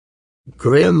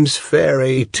Grimm's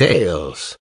Fairy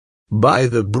Tales by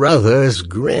the Brothers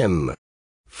Grimm,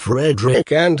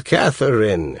 Frederick and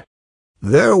Catherine.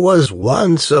 There was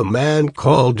once a man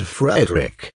called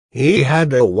Frederick. He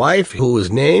had a wife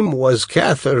whose name was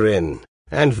Catherine,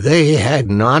 and they had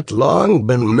not long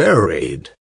been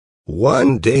married.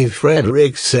 One day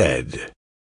Frederick said,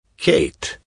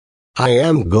 "Kate, I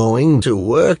am going to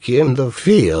work in the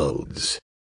fields.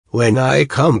 When I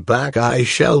come back I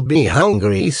shall be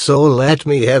hungry, so let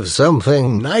me have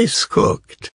something nice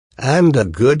cooked, and a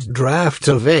good draught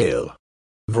of ale."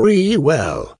 "Very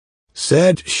well,"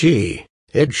 said she,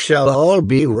 "it shall all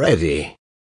be ready."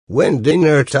 When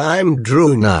dinner time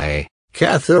drew nigh,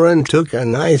 Catherine took a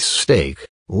nice steak,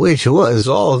 which was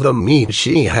all the meat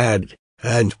she had,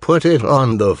 and put it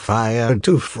on the fire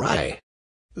to fry.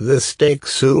 The steak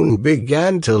soon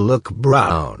began to look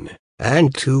brown,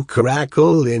 and to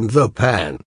crackle in the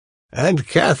pan, and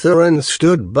Catherine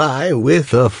stood by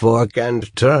with a fork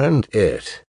and turned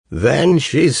it. Then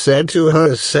she said to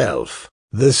herself,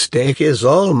 "The steak is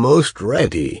almost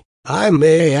ready. I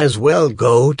may as well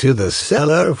go to the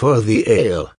cellar for the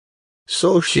ale."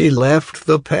 So she left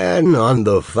the pan on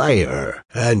the fire,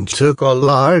 and took a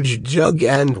large jug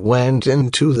and went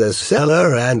into the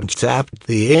cellar and tapped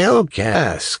the ale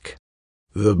cask.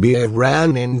 The beer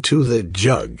ran into the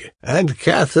jug, and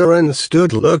Catherine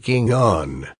stood looking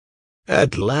on.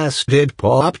 At last it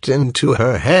popped into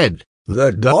her head,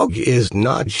 "The dog is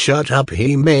not shut up,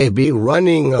 he may be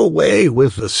running away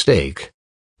with the steak."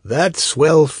 That's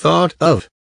well thought of.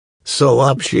 So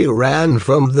up she ran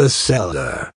from the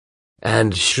cellar.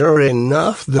 And sure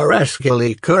enough, the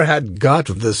rascally cur had got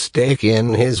the steak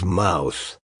in his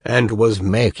mouth, and was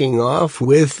making off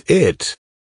with it.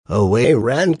 Away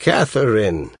ran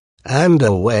Catherine, and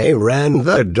away ran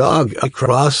the dog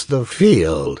across the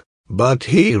field, but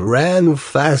he ran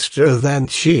faster than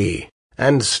she,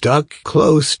 and stuck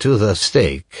close to the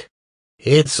steak.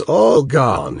 "It's all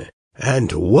gone,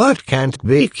 and what can't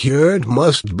be cured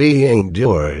must be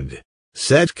endured,"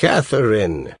 said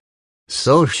Catherine.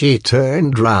 So she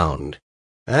turned round,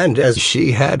 and as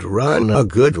she had run a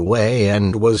good way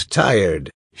and was tired,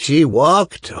 she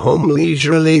walked home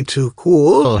leisurely to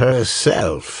cool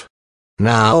herself.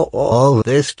 Now all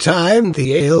this time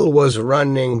the ale was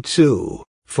running too,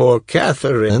 for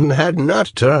Catherine had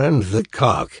not turned the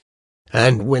cock.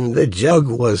 And when the jug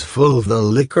was full, the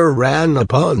liquor ran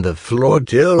upon the floor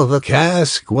till the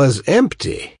cask was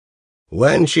empty.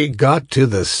 When she got to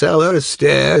the cellar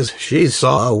stairs, she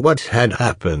saw what had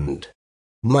happened.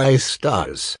 "My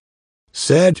stars,"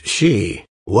 said she,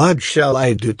 "what shall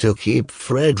I do to keep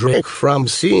Frederick from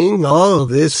seeing all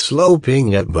this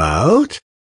sloping about?"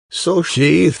 So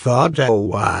she thought a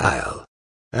while,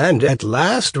 and at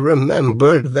last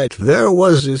remembered that there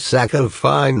was a sack of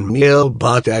fine meal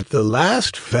bought at the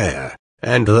last fair,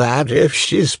 and that if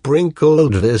she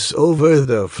sprinkled this over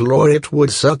the floor it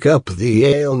would suck up the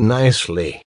ale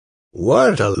nicely.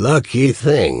 "What a lucky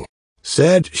thing,"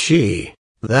 said she,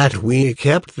 "that we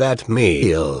kept that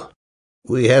meal.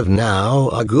 We have now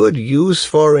a good use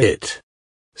for it."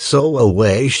 So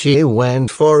away she went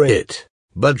for it,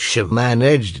 but she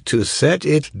managed to set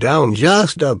it down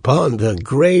just upon the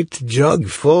great jug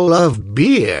full of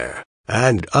beer,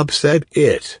 and upset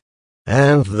it.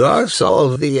 And thus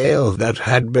all the ale that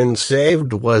had been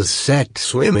saved was set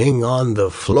swimming on the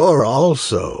floor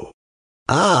also.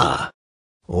 "Ah,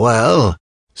 well,"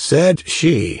 said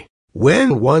she,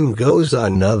 "when one goes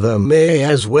another may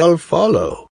as well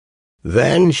follow."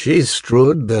 Then she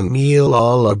strewed the meal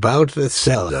all about the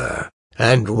cellar,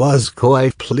 and was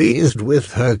quite pleased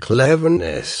with her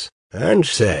cleverness, and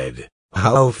said,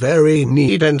 "How very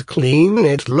neat and clean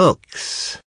it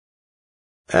looks."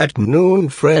 At noon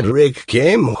Frederick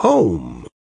came home.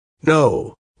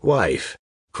 "No, wife,"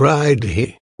 cried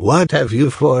he, "what have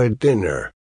you for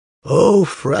dinner?" "Oh,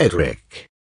 Frederick,"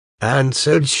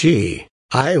 answered she,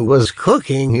 "I was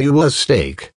cooking you a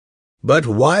steak. But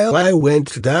while I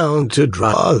went down to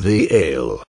draw the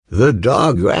ale, the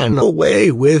dog ran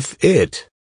away with it.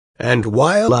 And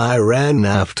while I ran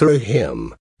after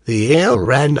him, the ale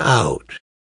ran out.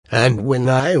 And when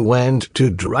I went to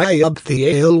dry up the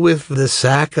ale with the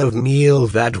sack of meal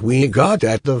that we got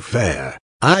at the fair,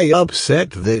 I upset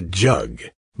the jug,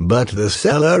 but the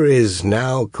cellar is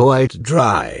now quite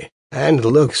dry, and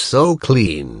looks so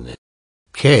clean."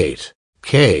 "Kate,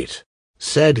 Kate,"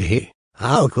 said he,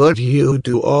 "how could you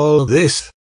do all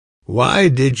this? Why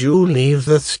did you leave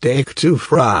the steak to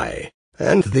fry,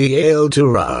 and the ale to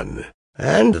run,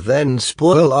 and then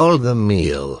spoil all the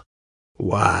meal?"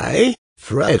 "Why,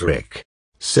 Frederick,"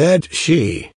 said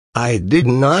she, "I did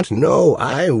not know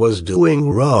I was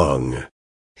doing wrong.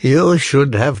 You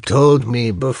should have told me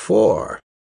before."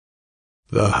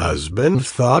 The husband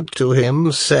thought to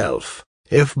himself,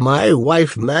 "If my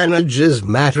wife manages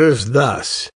matters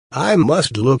thus, I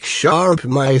must look sharp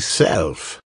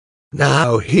myself."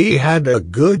 Now he had a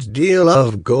good deal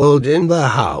of gold in the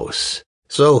house,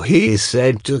 so he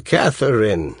said to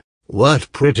Catherine,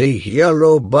 "What pretty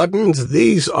yellow buttons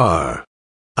these are!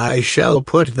 I shall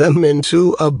put them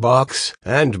into a box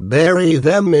and bury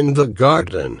them in the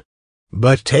garden.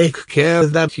 But take care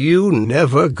that you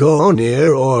never go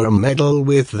near or meddle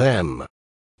with them."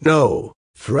 "No,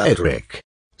 Frederick,"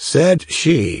 said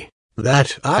she,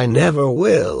 "that I never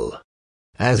will."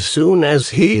 As soon as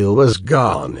he was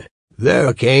gone,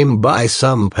 there came by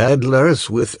some peddlers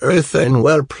with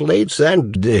earthenware plates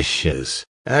and dishes,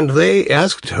 and they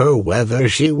asked her whether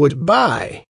she would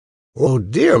buy. "Oh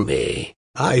dear me,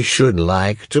 I should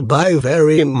like to buy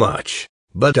very much,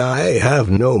 but I have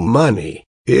no money.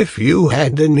 If you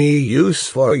had any use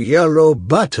for yellow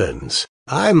buttons,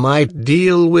 I might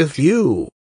deal with you."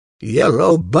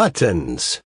 "Yellow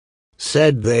buttons,"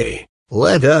 said they,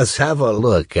 "let us have a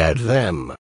look at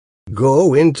them.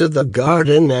 Go into the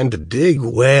garden and dig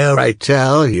where I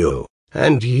tell you,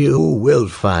 and you will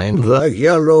find the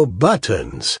yellow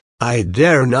buttons. I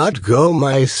dare not go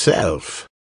myself."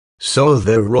 So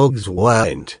the rogues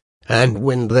went, and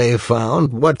when they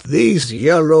found what these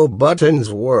yellow buttons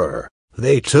were,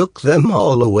 they took them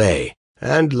all away,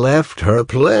 and left her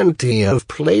plenty of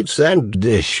plates and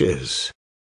dishes.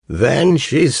 Then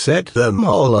she set them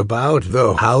all about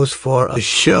the house for a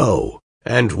show,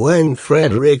 and when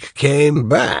Frederick came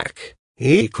back,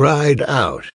 he cried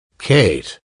out,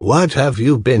 "Kate, what have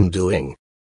you been doing?"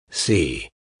 "See,"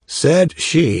 said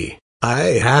she,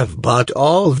 "I have bought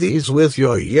all these with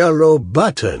your yellow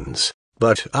buttons,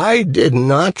 but I did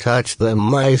not touch them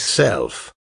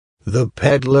myself. The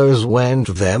peddlers went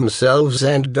themselves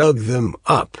and dug them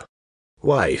up."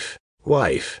 "Wife,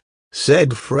 wife,"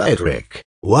 said Frederick,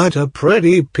 "what a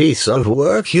pretty piece of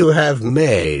work you have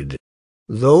made!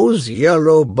 Those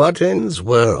yellow buttons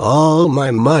were all my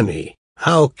money.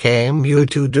 How came you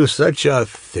to do such a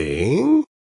thing?"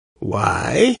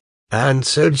 "Why,"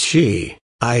 answered she,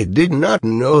 "I did not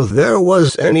know there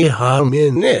was any harm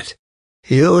in it.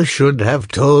 You should have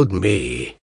told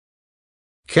me."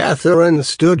 Catherine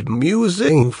stood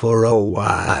musing for a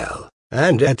while,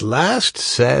 and at last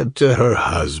said to her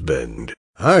husband,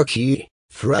 "Hark ye,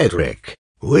 Frederick,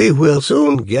 we will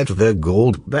soon get the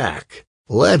gold back.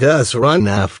 Let us run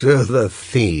after the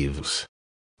thieves."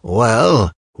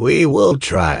 "Well, we will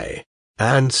try,"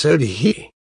 answered he.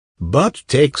 "But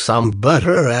take some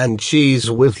butter and cheese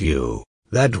with you,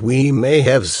 that we may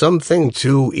have something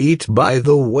to eat by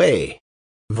the way."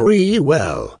 "Very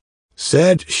well,"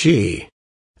 said she.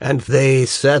 And they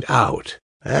set out,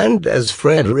 and as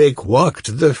Frederick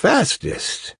walked the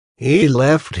fastest, he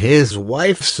left his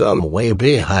wife some way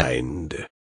behind.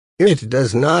 "It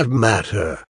does not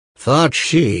matter," thought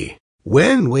she,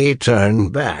 "when we turn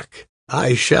back,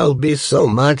 I shall be so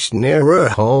much nearer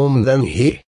home than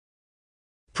he."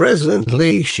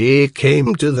 Presently she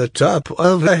came to the top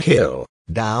of a hill,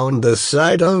 down the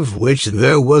side of which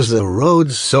there was a road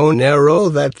so narrow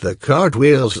that the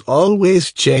cartwheels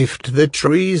always chafed the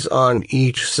trees on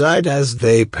each side as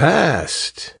they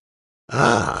passed.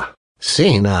 "Ah,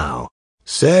 see now,"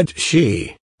 said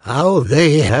she, "how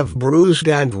they have bruised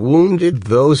and wounded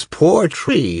those poor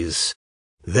trees.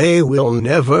 They will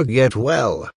never get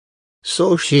well."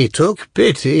 So she took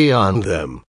pity on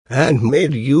them, and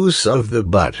made use of the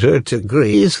butter to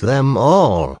grease them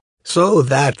all, so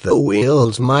that the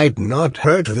wheels might not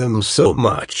hurt them so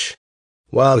much.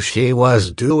 While she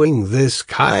was doing this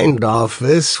kind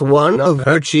office, one of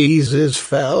her cheeses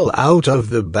fell out of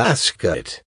the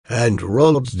basket, and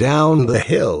rolled down the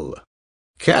hill.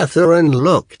 Catherine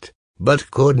looked, but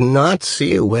could not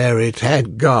see where it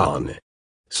had gone.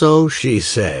 So she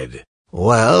said,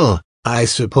 "Well, I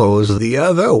suppose the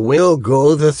other will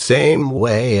go the same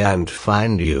way and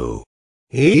find you.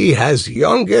 He has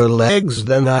younger legs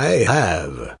than I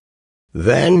have."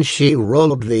 Then she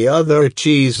rolled the other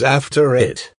cheese after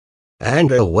it,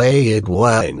 and away it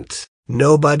went,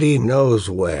 nobody knows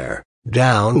where,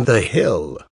 down the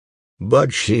hill.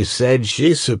 But she said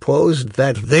she supposed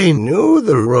that they knew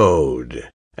the road,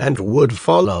 and would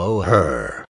follow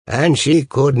her, and she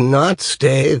could not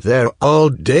stay there all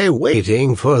day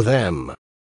waiting for them.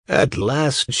 At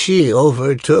last she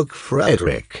overtook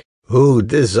Frederick, who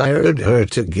desired her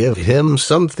to give him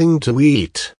something to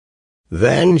eat.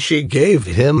 Then she gave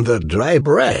him the dry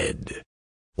bread.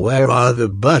 "Where are the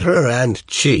butter and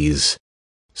cheese?"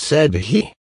 said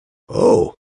he.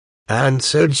 "Oh,"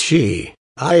 answered she,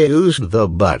 I used the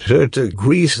butter to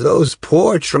grease those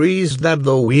poor trees that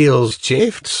the wheels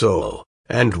chafed so,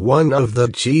 and one of the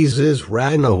cheeses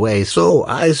ran away, so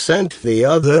I sent the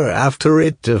other after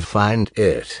it to find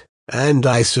it, and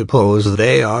I suppose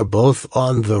they are both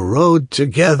on the road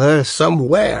together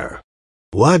somewhere."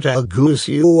 "What a goose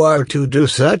you are to do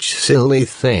such silly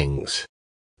things,"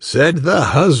 said the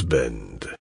husband.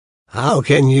 "How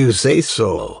can you say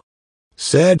so?"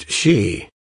 said she.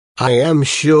 "I am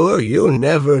sure you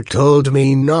never told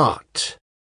me not."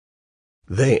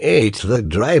 They ate the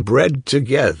dry bread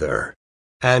together,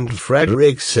 and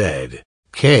Frederick said,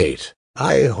 "Kate,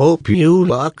 I hope you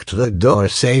locked the door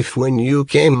safe when you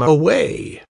came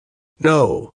away."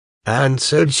 "No,"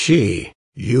 answered she,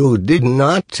 "you did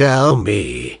not tell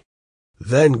me."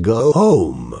 "Then go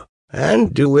home,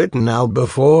 and do it now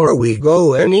before we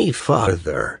go any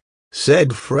farther,"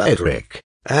 said Frederick,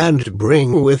 "and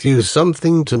bring with you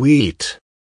something to eat."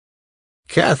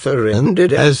 Catherine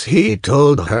did as he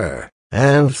told her,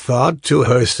 and thought to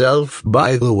herself,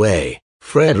 "By the way,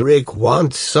 Frederick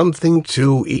wants something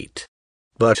to eat.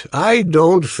 But I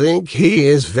don't think he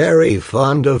is very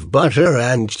fond of butter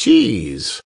and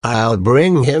cheese. I'll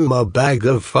bring him a bag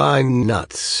of fine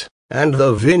nuts, and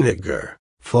the vinegar,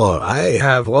 for I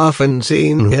have often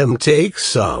seen him take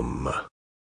some."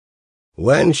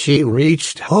 When she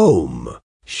reached home,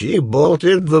 she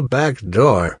bolted the back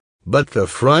door, but the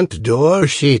front door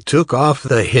she took off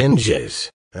the hinges,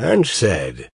 and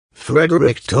said,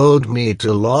 "Frederick told me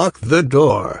to lock the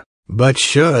door, but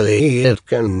surely it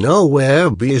can nowhere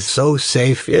be so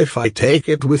safe if I take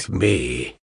it with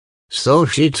me." So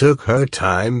she took her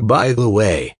time by the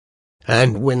way,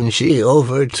 and when she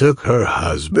overtook her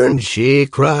husband she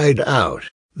cried out,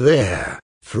 "There,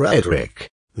 Frederick,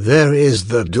 there is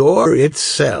the door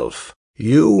itself.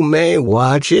 You may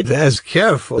watch it as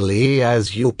carefully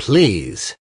as you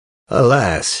please."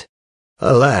 "Alas,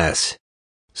 alas,"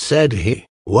 said he,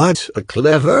 "what a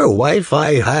clever wife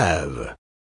I have.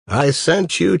 I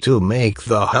sent you to make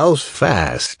the house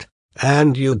fast,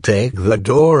 and you take the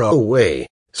door away,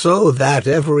 so that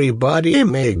everybody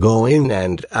may go in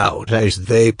and out as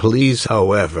they please.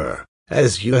 However,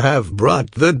 as you have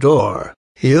brought the door,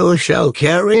 you shall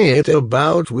carry it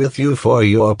about with you for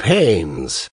your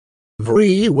pains."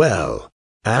 "Very well,"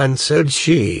 answered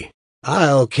she,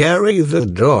 "I'll carry the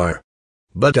door,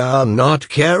 but I'll not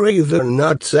carry the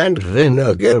nuts and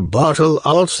vinegar bottle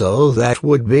also. That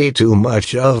would be too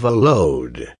much of a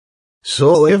load.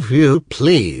 So if you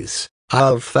please,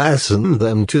 I'll fasten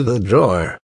them to the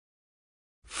door."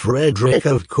 Frederick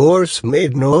of course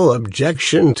made no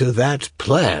objection to that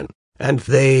plan, and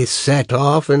they set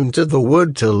off into the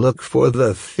wood to look for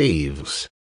the thieves.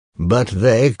 But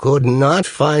they could not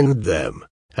find them,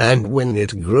 and when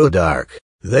it grew dark,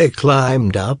 they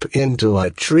climbed up into a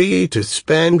tree to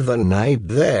spend the night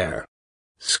there.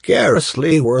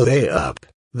 Scarcely were they up,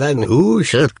 than who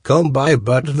should come by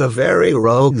but the very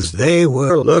rogues they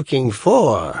were looking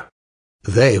for.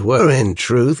 They were in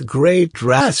truth great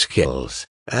rascals,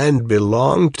 and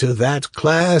belonged to that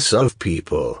class of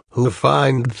people who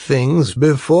find things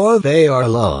before they are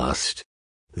lost.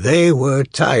 They were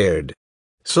tired,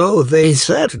 so they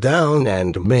sat down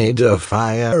and made a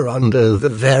fire under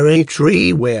the very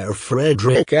tree where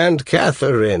Frederick and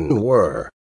Catherine were.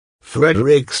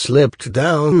 Frederick slipped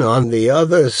down on the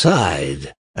other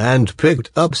side, and picked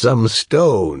up some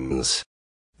stones.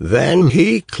 Then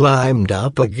he climbed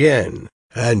up again,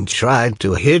 and tried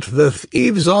to hit the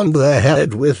thieves on the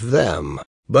head with them,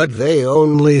 but they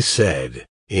only said,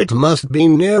 "It must be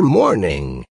near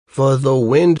morning, for the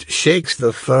wind shakes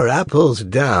the fir apples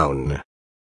down."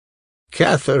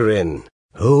 Catherine,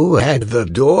 who had the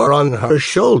door on her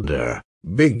shoulder,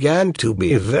 began to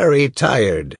be very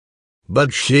tired,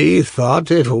 but she thought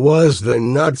it was the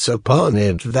nuts upon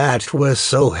it that were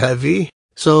so heavy,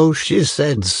 so she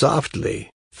said softly,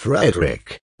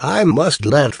 "Frederick, I must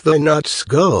let the nuts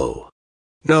go."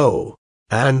 "No,"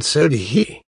 answered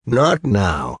he, "not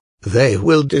now, they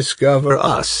will discover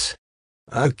us."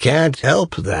 "I can't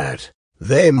help that,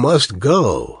 they must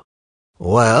go."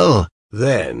 "Well,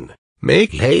 then,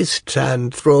 make haste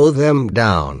and throw them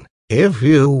down, if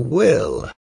you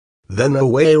will." Then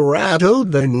away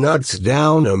rattled the nuts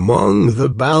down among the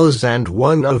boughs, and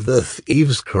one of the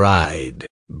thieves cried,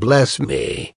 "Bless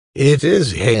me, it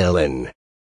is Helen."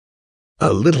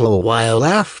 A little while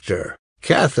after,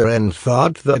 Catherine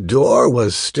thought the door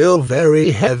was still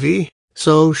very heavy,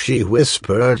 so she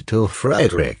whispered to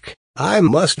Frederick, "I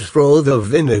must throw the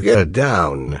vinegar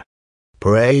down."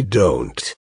 "Pray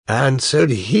don't," answered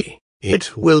he,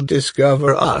 "it will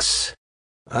discover us."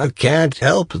 "I can't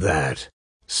help that,"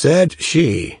 said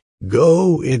she,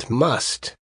 Go it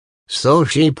must. So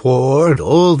she poured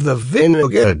all the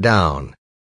vinegar down,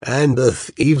 and the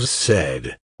thieves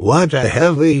said, "What a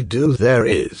heavy dew there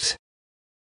is."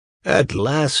 At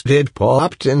last it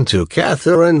popped into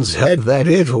Catherine's head that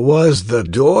it was the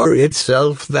door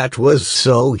itself that was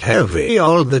so heavy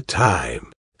all the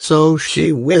time, so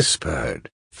she whispered,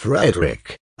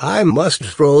 "Frederick, I must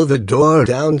throw the door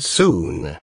down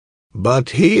soon."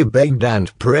 But he begged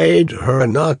and prayed her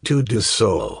not to do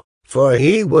so, for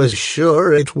he was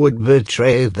sure it would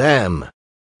betray them.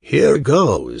 "Here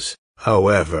goes,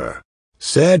 however,"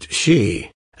 said she,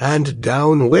 and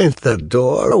down went the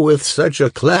door with such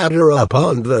a clatter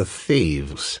upon the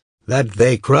thieves, that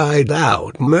they cried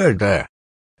out murder,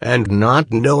 and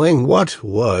not knowing what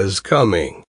was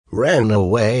coming, ran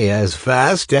away as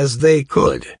fast as they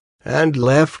could, and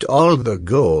left all the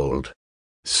gold.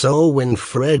 So when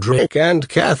Frederick and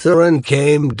Catherine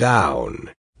came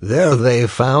down, there they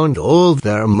found all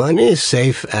their money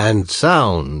safe and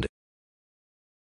sound.